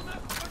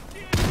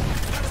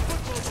 Got a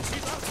football,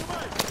 he's Oscar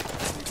Mike!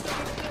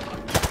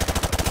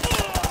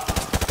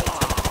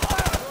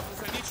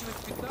 Замечено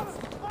 15.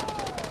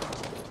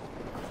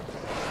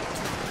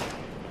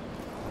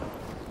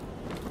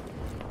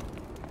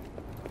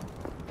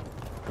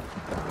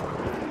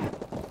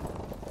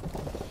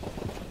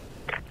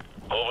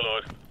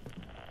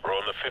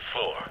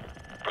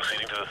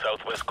 the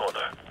southwest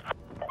corner.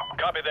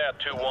 Copy that,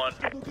 2-1.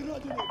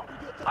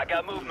 I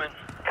got movement.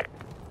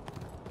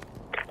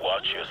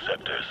 Watch your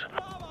sectors.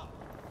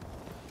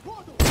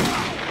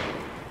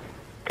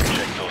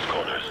 Check those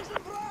corners.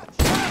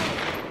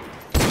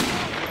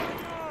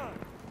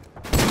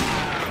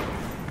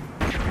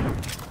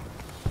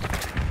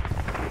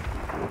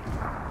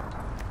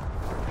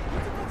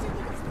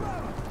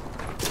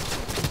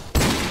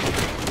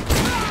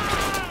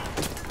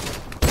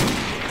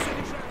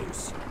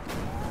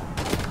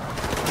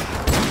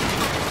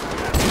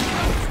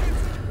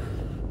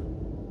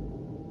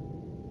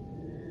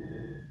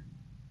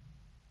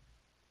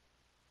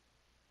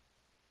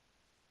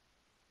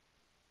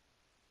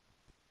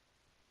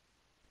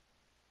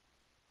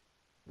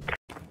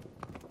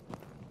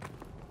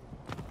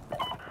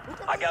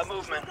 I got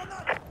movement.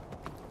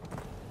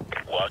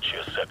 Watch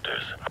your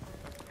sectors.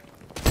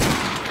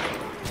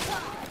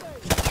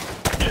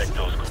 Check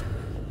those corners.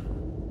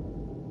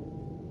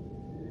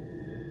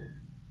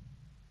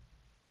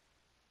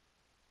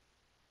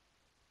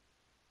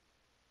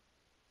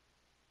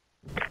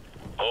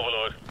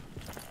 Overlord,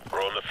 we're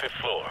on the 5th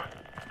floor.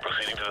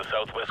 Proceeding to the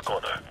southwest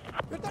corner.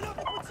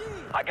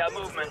 I got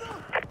movement.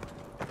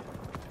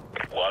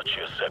 Watch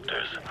your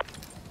sectors.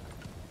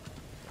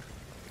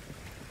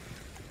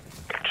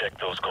 Check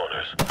those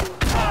corners.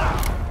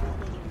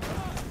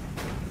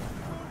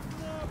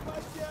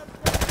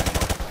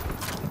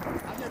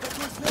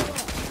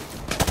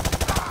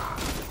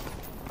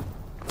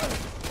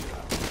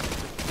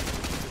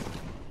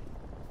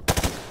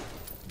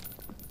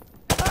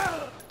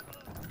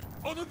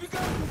 Он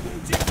убегает,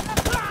 убейте!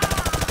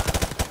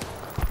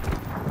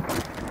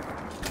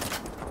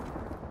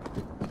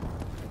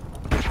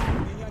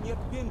 У меня нет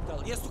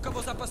бинтов, есть у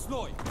кого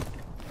запасной.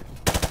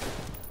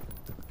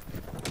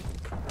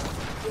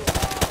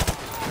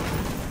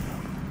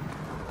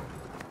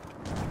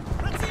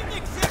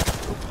 Противник всех!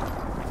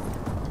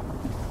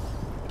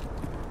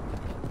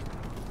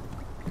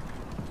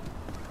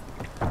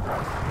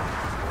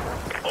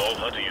 All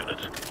hunter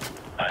units.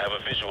 I have a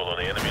visual on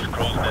the enemy's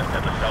crow's nest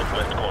at the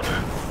southwest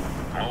corner.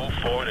 Move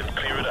forward and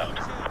clear it out.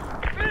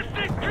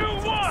 Mystic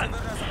 2-1!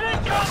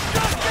 CENTCOM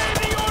just gave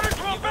the order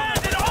to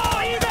abandon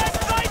all evac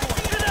sites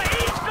to the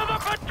east of the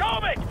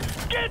Potomac!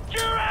 Get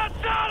your ass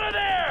out of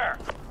there!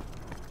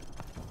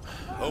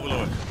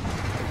 Overlord,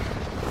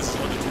 this is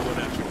 1-2-1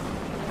 actual.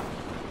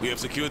 We have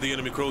secured the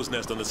enemy crow's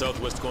nest on the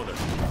southwest corner.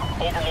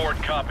 Overlord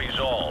copies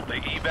all. The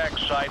evac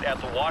site at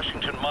the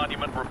Washington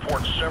Monument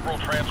reports several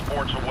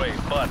transports away,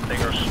 but they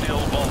are still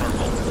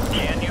vulnerable.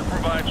 Can you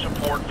provide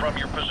support from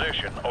your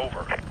position?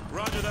 Over.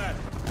 Roger that.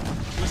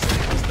 We're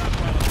setting the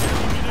stockpile of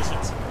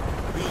munitions.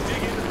 We'll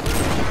dig in and clear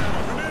the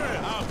ground.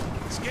 Ramirez, out.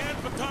 Scan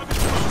for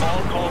targets.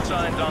 All call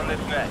signs on this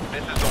net.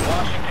 This is the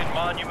Washington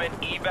Monument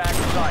evac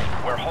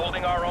site. We're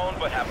holding our own,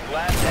 but have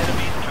blast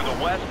enemies to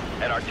the west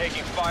and are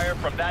taking fire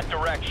from that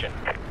direction.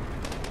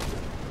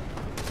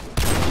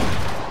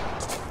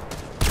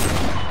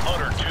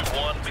 Hunter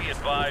 2-1, be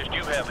advised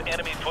you have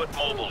enemy foot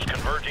mobiles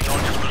converging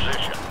on your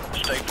position.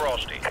 Stay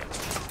frosty.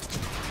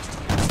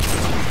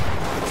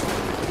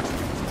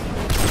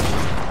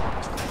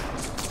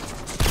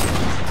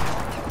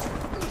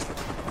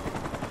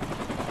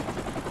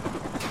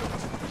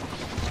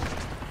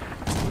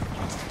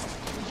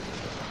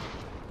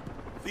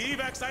 The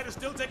evac site is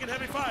still taking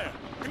heavy fire.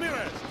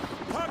 Ramirez,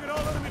 target all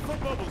enemy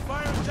foot mobiles.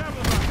 Fire and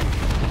javelin rockets.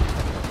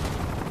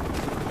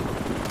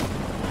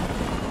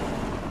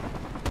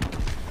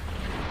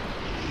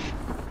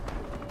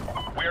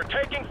 We are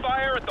taking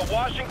fire at the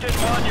Washington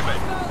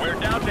Monument. We're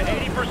down to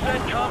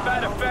 80%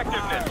 combat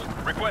effectiveness.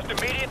 Request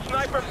immediate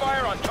sniper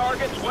fire on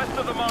targets west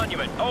of the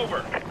monument.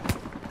 Over.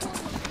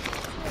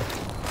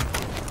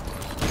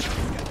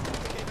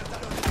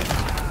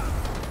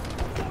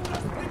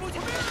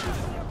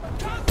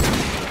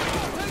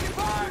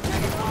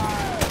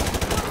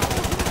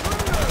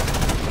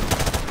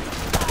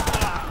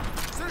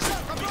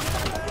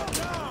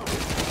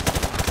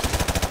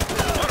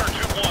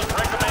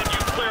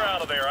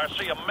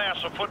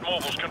 Massive foot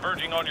mobiles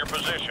converging on your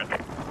position.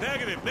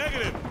 Negative,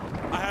 negative.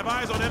 I have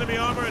eyes on enemy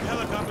armor and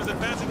helicopters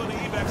advancing on the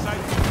evac site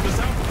to the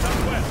south and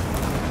southwest.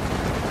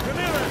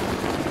 Ramirez,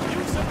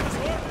 use some of this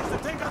ordnance to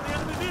take out the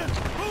enemy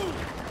vehicle. Move!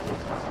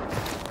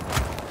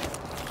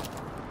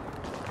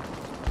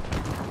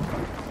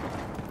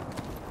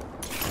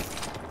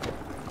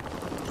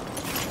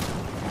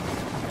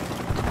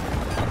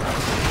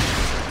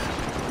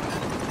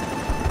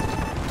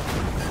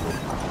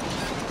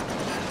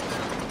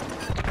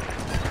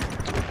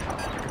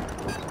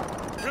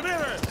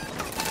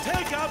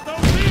 Take out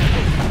those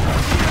vehicles!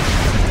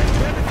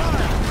 Heavy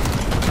fire!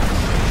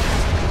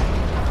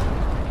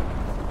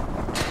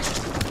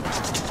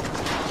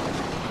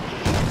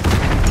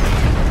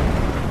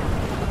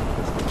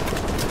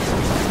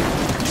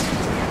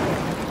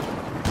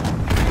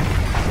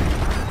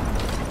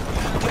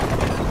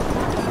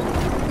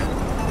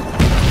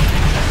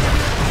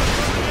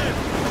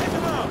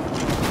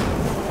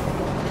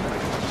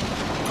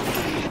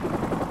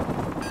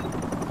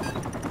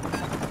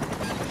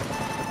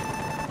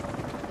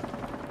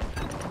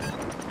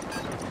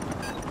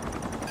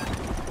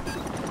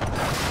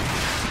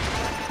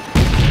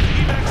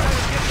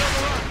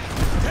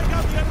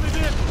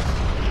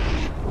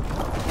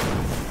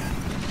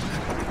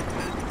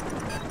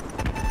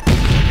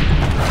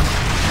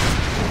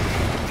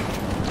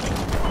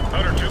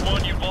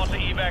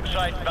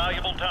 site.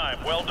 Valuable time.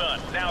 Well done.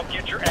 Now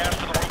get your ass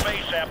to the roof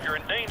ASAP. You're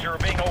in danger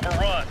of being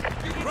overrun.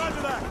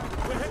 Roger that.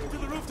 We're heading to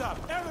the rooftop.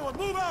 Everyone,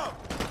 move out!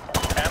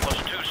 Atlas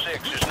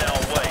 2-6 is now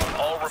away.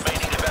 All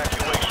remaining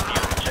evacuation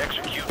units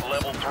execute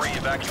level 3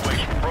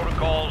 evacuation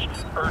protocols.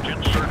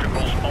 Urgent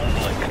surgicals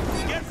only.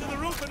 Get to the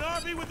roof and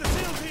RV with the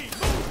SEAL team.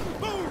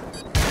 Move!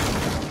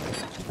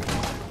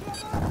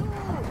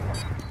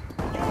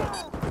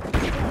 Move!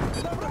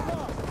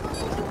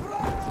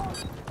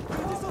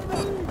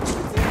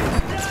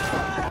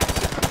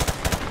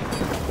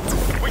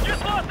 We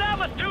just lost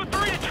Atlas 2-3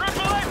 to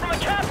AAA from the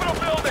Capitol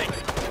building!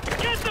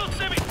 Get those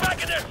civvies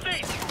back in their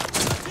seats!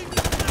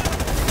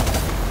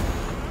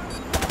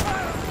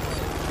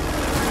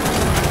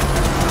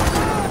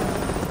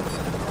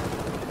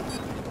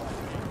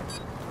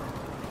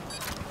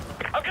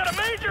 I've got a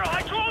major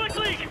hydraulic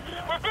leak!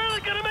 We're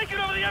barely gonna make it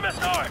over the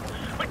MSR!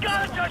 We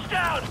gotta touch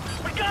down!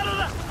 We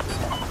gotta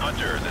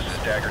Hunter, this is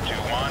Dagger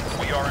 2-1.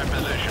 We are in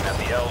position at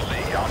the LZ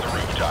on the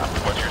rooftop.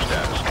 What's your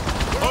status?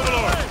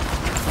 Overlord!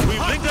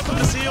 We've linked up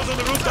with the SEALs on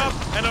the rooftop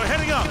and are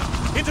heading up.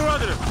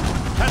 Interrogative.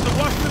 Has the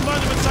Washington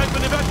Monument site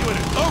been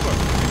evacuated? Over.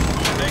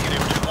 Negative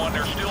 2-1.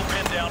 They're still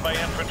pinned down by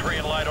infantry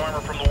and light armor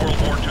from the World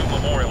War II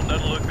memorial.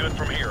 Doesn't look good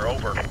from here.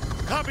 Over.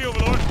 Copy,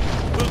 Overlord.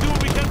 We'll do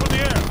what we can from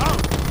the air. Out!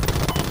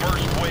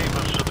 First wave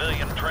of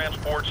civilian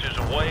transports is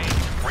away.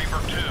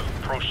 Reaper 2,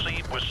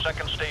 proceed with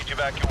second stage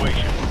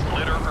evacuation.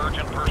 Litter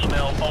urgent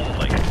personnel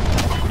only.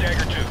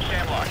 Dagger 2,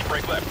 sandlock.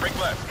 Break left, break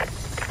left.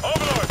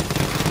 Overlord!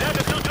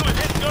 Dagger 2-2 is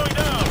hit going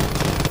down!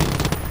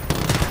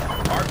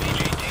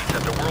 RPGT's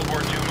at the World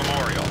War II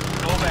memorial.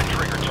 Pull that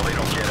trigger till they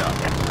don't get up.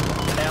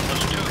 Atlas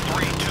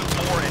 2-3,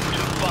 2-4, and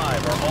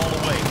 2-5 are all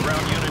away.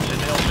 Ground units in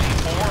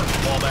LC-4,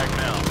 fall back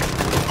now.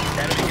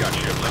 Enemy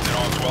gunship lifting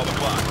on 12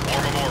 o'clock. War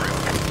memorial.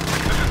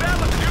 This is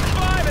Atlas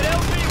 2-5 at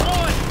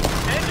LC-1!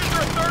 Engines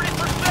are at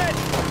 30%!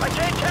 I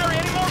can't carry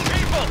any more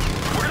people!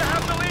 We're gonna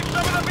have to leave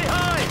some of them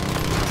behind!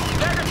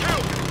 Dagger 2,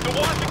 the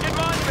Washington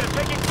Monument is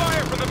taking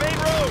fire from the main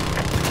road!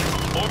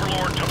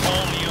 Overlord to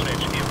all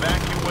units.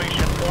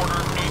 Evacuation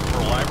order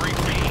April. I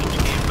repeat,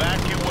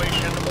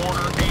 evacuation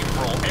order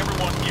April.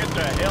 Everyone get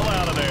the hell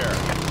out of there.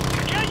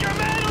 Get your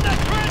man on that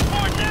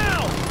transport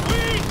now!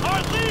 We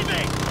are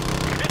leaving!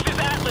 This is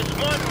Atlas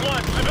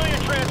 1-1.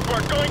 Civilian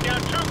transport going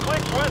down 2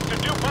 clicks west to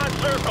DuPont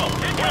Circle.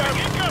 Incoming!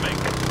 Incoming!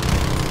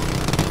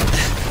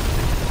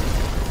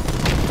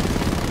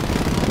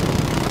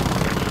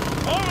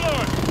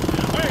 Overlord!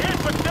 We're hit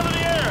but still in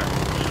the air!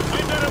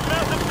 We've got a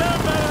massive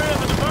sound battery at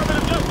the Department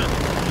of Justice!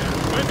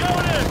 We're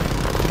going in!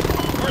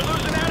 We're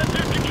losing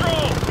attitude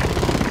control!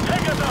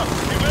 Take us up!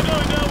 If we're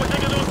going down, we're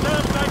taking those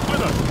sound sites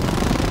with us!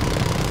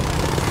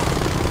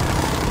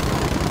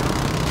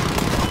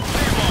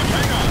 Seawalk,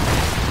 hang on.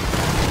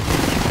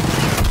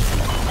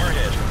 We're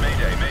hit.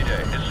 Mayday,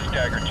 mayday. This is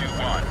Dagger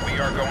 2-1. We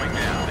are going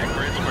down at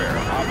Grid Square.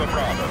 Alpha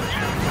Bravo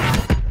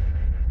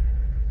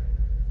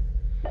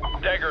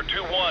 2. Dagger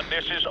 2-1,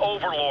 this is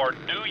Overlord.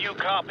 Do you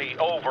copy?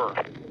 Over.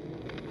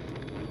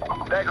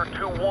 Dagger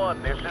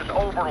 2-1, this is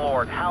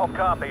Overlord. How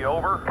copy?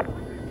 Over.